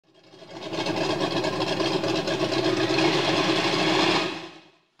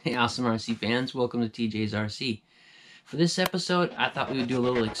Hey awesome RC fans, welcome to TJsRC. For this episode, I thought we would do a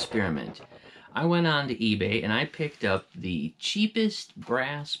little experiment. I went on to eBay and I picked up the cheapest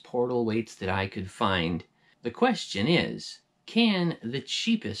brass portal weights that I could find. The question is, can the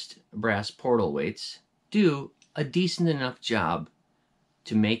cheapest brass portal weights do a decent enough job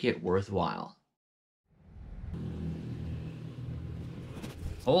to make it worthwhile?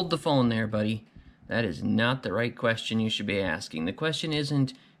 Hold the phone there, buddy. That is not the right question you should be asking. The question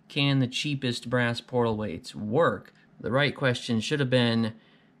isn't, can the cheapest brass portal weights work? The right question should have been,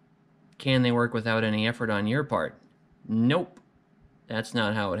 can they work without any effort on your part? Nope. That's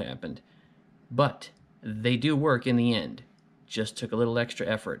not how it happened. But they do work in the end. Just took a little extra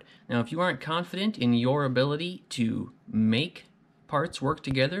effort. Now, if you aren't confident in your ability to make parts work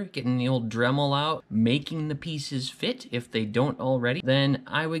together, getting the old Dremel out, making the pieces fit if they don't already, then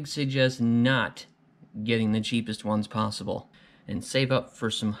I would suggest not getting the cheapest ones possible and save up for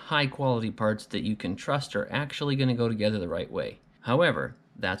some high quality parts that you can trust are actually going to go together the right way. However,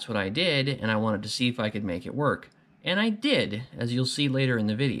 that's what I did, and I wanted to see if I could make it work. And I did, as you'll see later in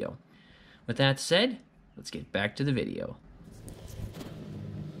the video. With that said, let's get back to the video.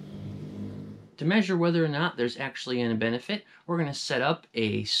 To measure whether or not there's actually any benefit, we're going to set up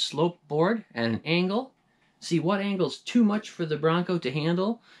a slope board at an angle, see what angle's too much for the Bronco to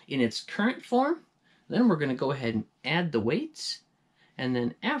handle in its current form. Then we're going to go ahead and add the weights, and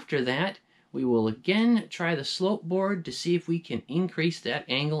then after that we will again try the slope board to see if we can increase that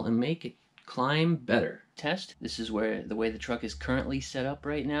angle and make it climb better. Test. This is where the way the truck is currently set up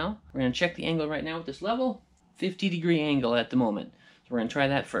right now. We're going to check the angle right now with this level. 50-degree angle at the moment. So we're going to try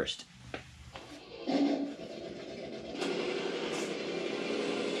that first.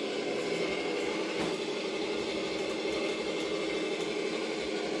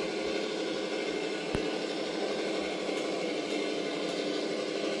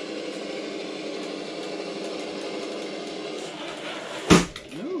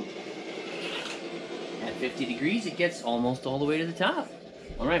 At 50 degrees, it gets almost all the way to the top.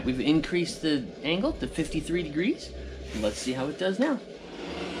 All right, we've increased the angle to 53 degrees. Let's see how it does now.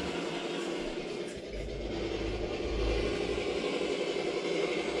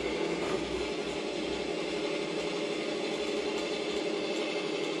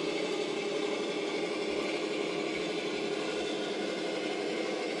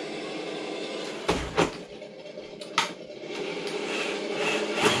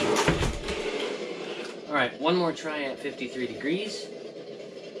 All right, one more try at 53 degrees.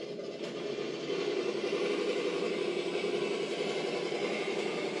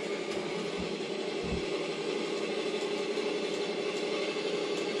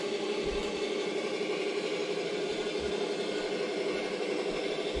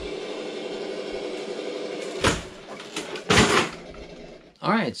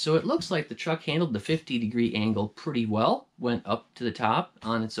 All right, so it looks like the truck handled the 50-degree angle pretty well, went up to the top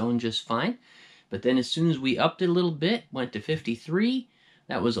on its own just fine. But then as soon as we upped it a little bit, went to 53,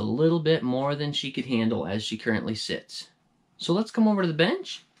 that was a little bit more than she could handle as she currently sits. So let's come over to the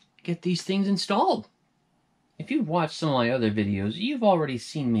bench, get these things installed. If you've watched some of my other videos, you've already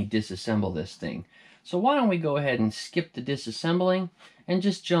seen me disassemble this thing. So why don't we go ahead and skip the disassembling and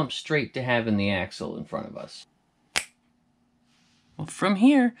just jump straight to having the axle in front of us. Well, from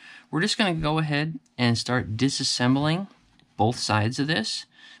here, we're just going to go ahead and start disassembling both sides of this,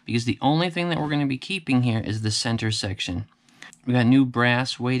 because the only thing that we're going to be keeping here is the center section. We got new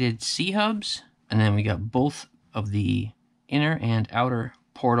brass weighted C-hubs, and then we got both of the inner and outer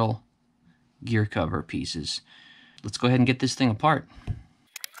portal gear cover pieces. Let's go ahead and get this thing apart.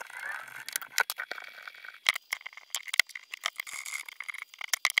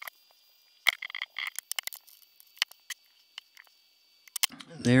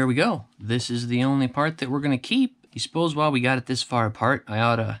 There we go. This is the only part that we're going to keep. You suppose while we got it this far apart, I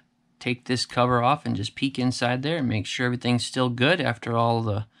ought to take this cover off and just peek inside there and make sure everything's still good after all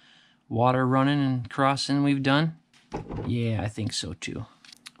the water running and crossing we've done? Yeah, I think so too.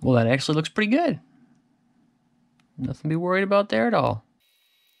 Well, that actually looks pretty good. Nothing to be worried about there at all.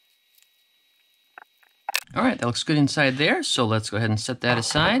 All right, that looks good inside there, so let's go ahead and set that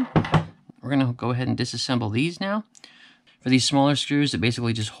aside. We're going to go ahead and disassemble these now. For these smaller screws that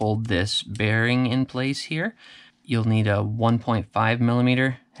basically just hold this bearing in place here, you'll need a 1.5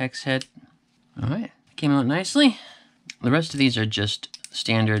 millimeter hex head. All right, came out nicely. The rest of these are just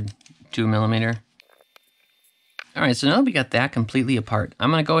standard 2 millimeter. All right, so now that we got that completely apart,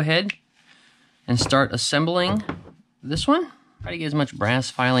 I'm gonna go ahead and start assembling this one. Try to get as much brass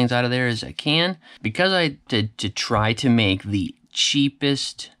filings out of there as I can. Because I did to try to make the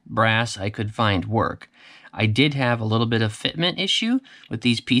cheapest brass I could find work, I did have a little bit of fitment issue with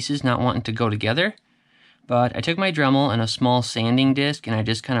these pieces not wanting to go together, but I took my Dremel and a small sanding disc and I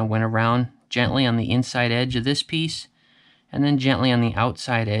just kind of went around gently on the inside edge of this piece and then gently on the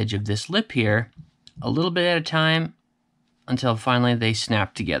outside edge of this lip here, a little bit at a time until finally they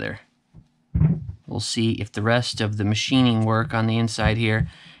snap together. We'll see if the rest of the machining work on the inside here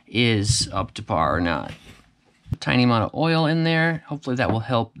is up to par or not. A tiny amount of oil in there. Hopefully that will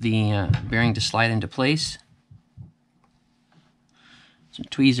help the bearing to slide into place. Some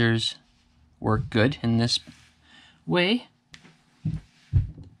tweezers work good in this way.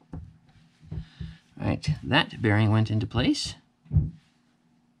 Right, that bearing went into place.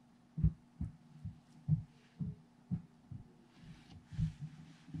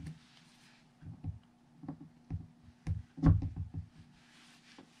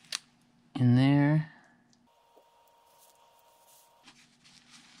 In there.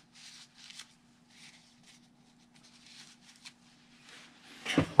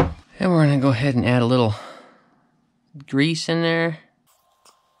 And we're going to go ahead and add a little grease in there.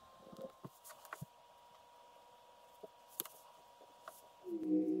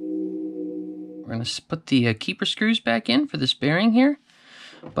 We're going to put the keeper screws back in for this bearing here.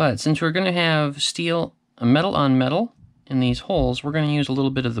 But since we're going to have steel, metal on metal in these holes, we're going to use a little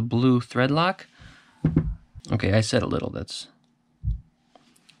bit of the blue thread lock. Okay, I said a little. That's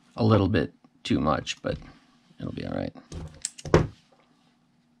a little bit too much, but it'll be all right.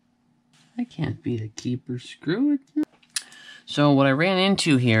 I can't beat a keeper screw. So what I ran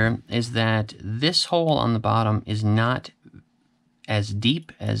into here is that this hole on the bottom is not as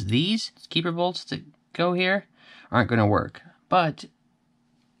deep as these keeper bolts that go here aren't going to work. But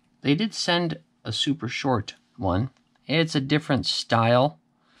they did send a super short one. It's a different style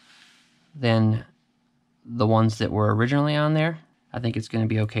than the ones that were originally on there. I think it's going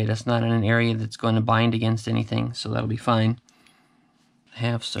to be okay. That's not in an area that's going to bind against anything, so that'll be fine.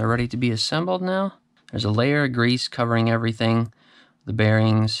 Halves are ready to be assembled now. There's a layer of grease covering everything, the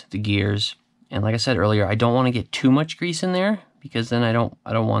bearings, the gears, and like I said earlier, I don't want to get too much grease in there because then I don't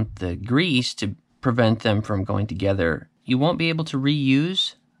want the grease to prevent them from going together. You won't be able to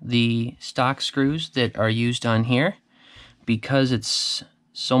reuse the stock screws that are used on here because it's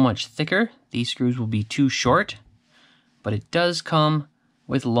so much thicker. These screws will be too short, but it does come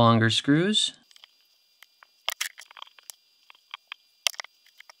with longer screws.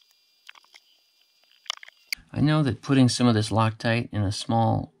 I know that putting some of this Loctite in a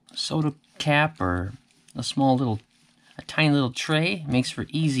small soda cap or a tiny little tray makes for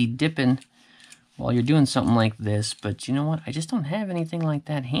easy dipping while you're doing something like this, but you know what? I just don't have anything like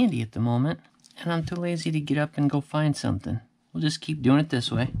that handy at the moment, and I'm too lazy to get up and go find something. We'll just keep doing it this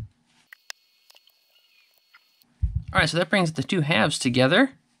way. Alright, so that brings the two halves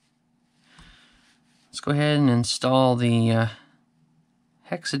together. Let's go ahead and install the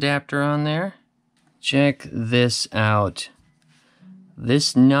hex adapter on there. Check this out.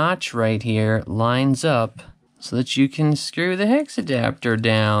 This notch right here lines up so that you can screw the hex adapter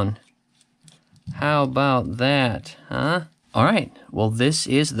down. How about that, huh? Alright, well this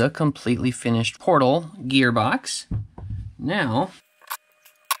is the completely finished portal gearbox. Now,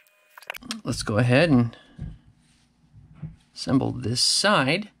 let's go ahead and assemble this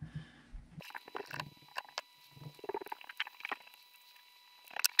side.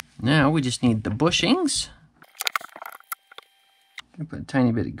 Now we just need the bushings. I'm gonna put a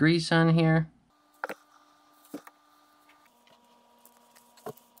tiny bit of grease on here.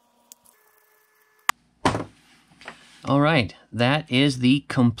 All right, that is the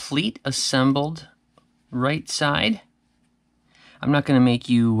complete assembled right side. I'm not going to make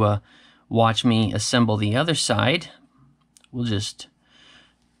you watch me assemble the other side. We'll just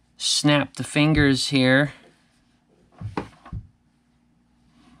snap the fingers here.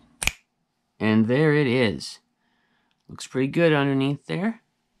 And there it is. Looks pretty good underneath there.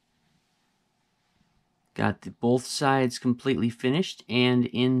 Got both sides completely finished and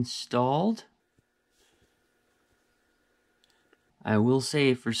installed. I will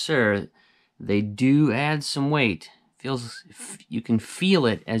say for sure, they do add some weight. You can feel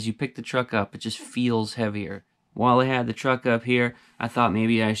it as you pick the truck up. It just feels heavier. While I had the truck up here, I thought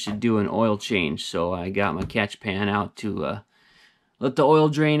maybe I should do an oil change. So I got my catch pan out to let the oil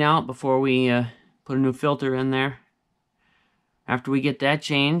drain out before we put a new filter in there. After we get that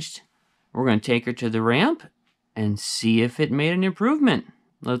changed, we're going to take her to the ramp and see if it made an improvement.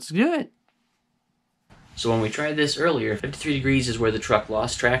 Let's do it. So when we tried this earlier, 53 degrees is where the truck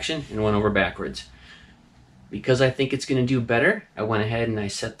lost traction and went over backwards. Because I think it's going to do better, I went ahead and I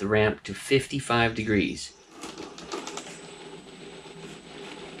set the ramp to 55 degrees.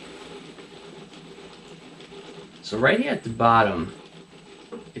 So right here at the bottom,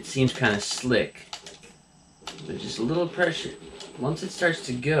 it seems kind of slick. But just a little pressure. Once it starts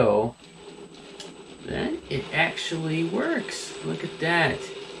to go, then it actually works. Look at that.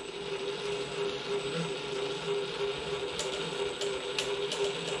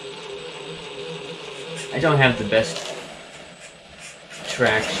 I don't have the best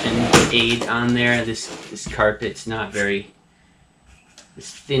traction aid on there. This carpet's not very,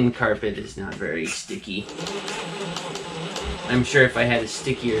 this thin carpet is not very sticky. I'm sure if I had a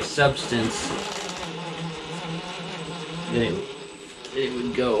stickier substance, then it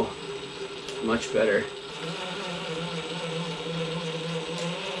would go much better.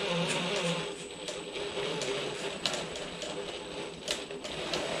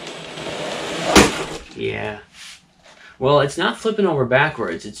 Yeah. Well, it's not flipping over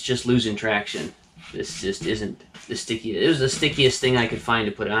backwards, it's just losing traction. This just isn't the stickiest. It was the stickiest thing I could find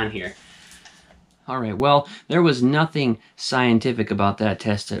to put on here. Alright, well, there was nothing scientific about that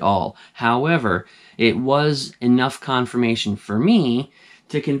test at all. However, it was enough confirmation for me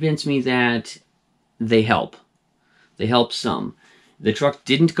to convince me that they help. They help some. The truck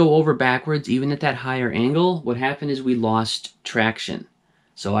didn't go over backwards, even at that higher angle. What happened is we lost traction.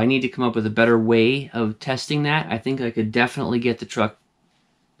 So I need to come up with a better way of testing that. I think I could definitely get the truck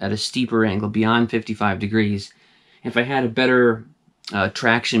at a steeper angle, beyond 55 degrees, if I had a better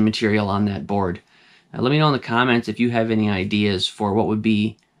traction material on that board. Let me know in the comments if you have any ideas for what would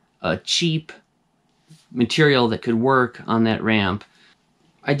be a cheap material that could work on that ramp.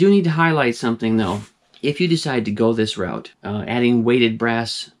 I do need to highlight something though. If you decide to go this route, adding weighted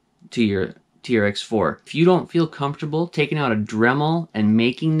brass to your TRX4, if you don't feel comfortable taking out a Dremel and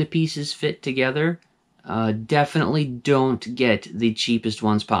making the pieces fit together, definitely don't get the cheapest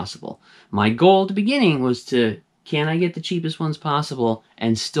ones possible. My goal at the beginning was to, can I get the cheapest ones possible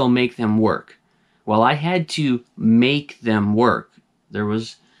and still make them work? Well, I had to make them work.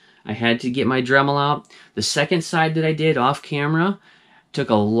 I had to get my Dremel out. The second side that I did off camera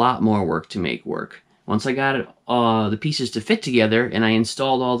took a lot more work to make work. Once I got the pieces to fit together and I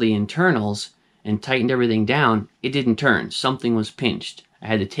installed all the internals and tightened everything down, it didn't turn. Something was pinched. I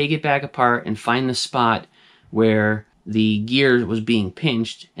had to take it back apart and find the spot where the gear was being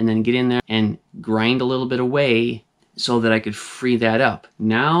pinched and then get in there and grind a little bit away so that I could free that up.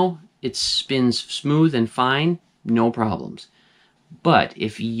 Now it spins smooth and fine, no problems. But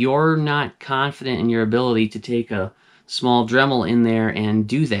if you're not confident in your ability to take a small Dremel in there and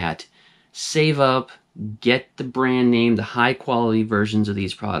do that, save up, get the brand name, the high quality versions of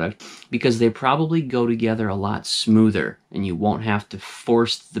these products, because they probably go together a lot smoother and you won't have to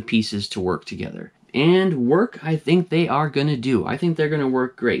force the pieces to work together. And work, I think they are going to do. I think they're going to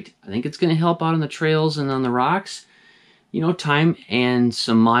work great. I think it's going to help out on the trails and on the rocks. You know, time and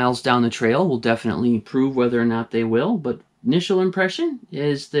some miles down the trail will definitely prove whether or not they will, but initial impression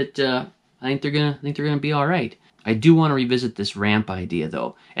is that I think they're gonna be all right. I do want to revisit this ramp idea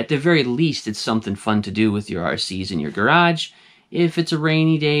though. At the very least, it's something fun to do with your RCs in your garage if it's a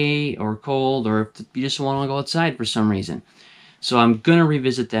rainy day or cold, or if you just want to go outside for some reason. So I'm gonna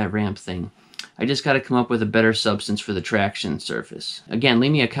revisit that ramp thing. I just got to come up with a better substance for the traction surface. Again,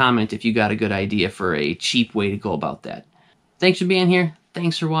 leave me a comment if you got a good idea for a cheap way to go about that. Thanks for being here.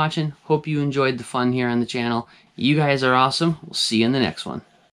 Thanks for watching. Hope you enjoyed the fun here on the channel. You guys are awesome. We'll see you in the next one.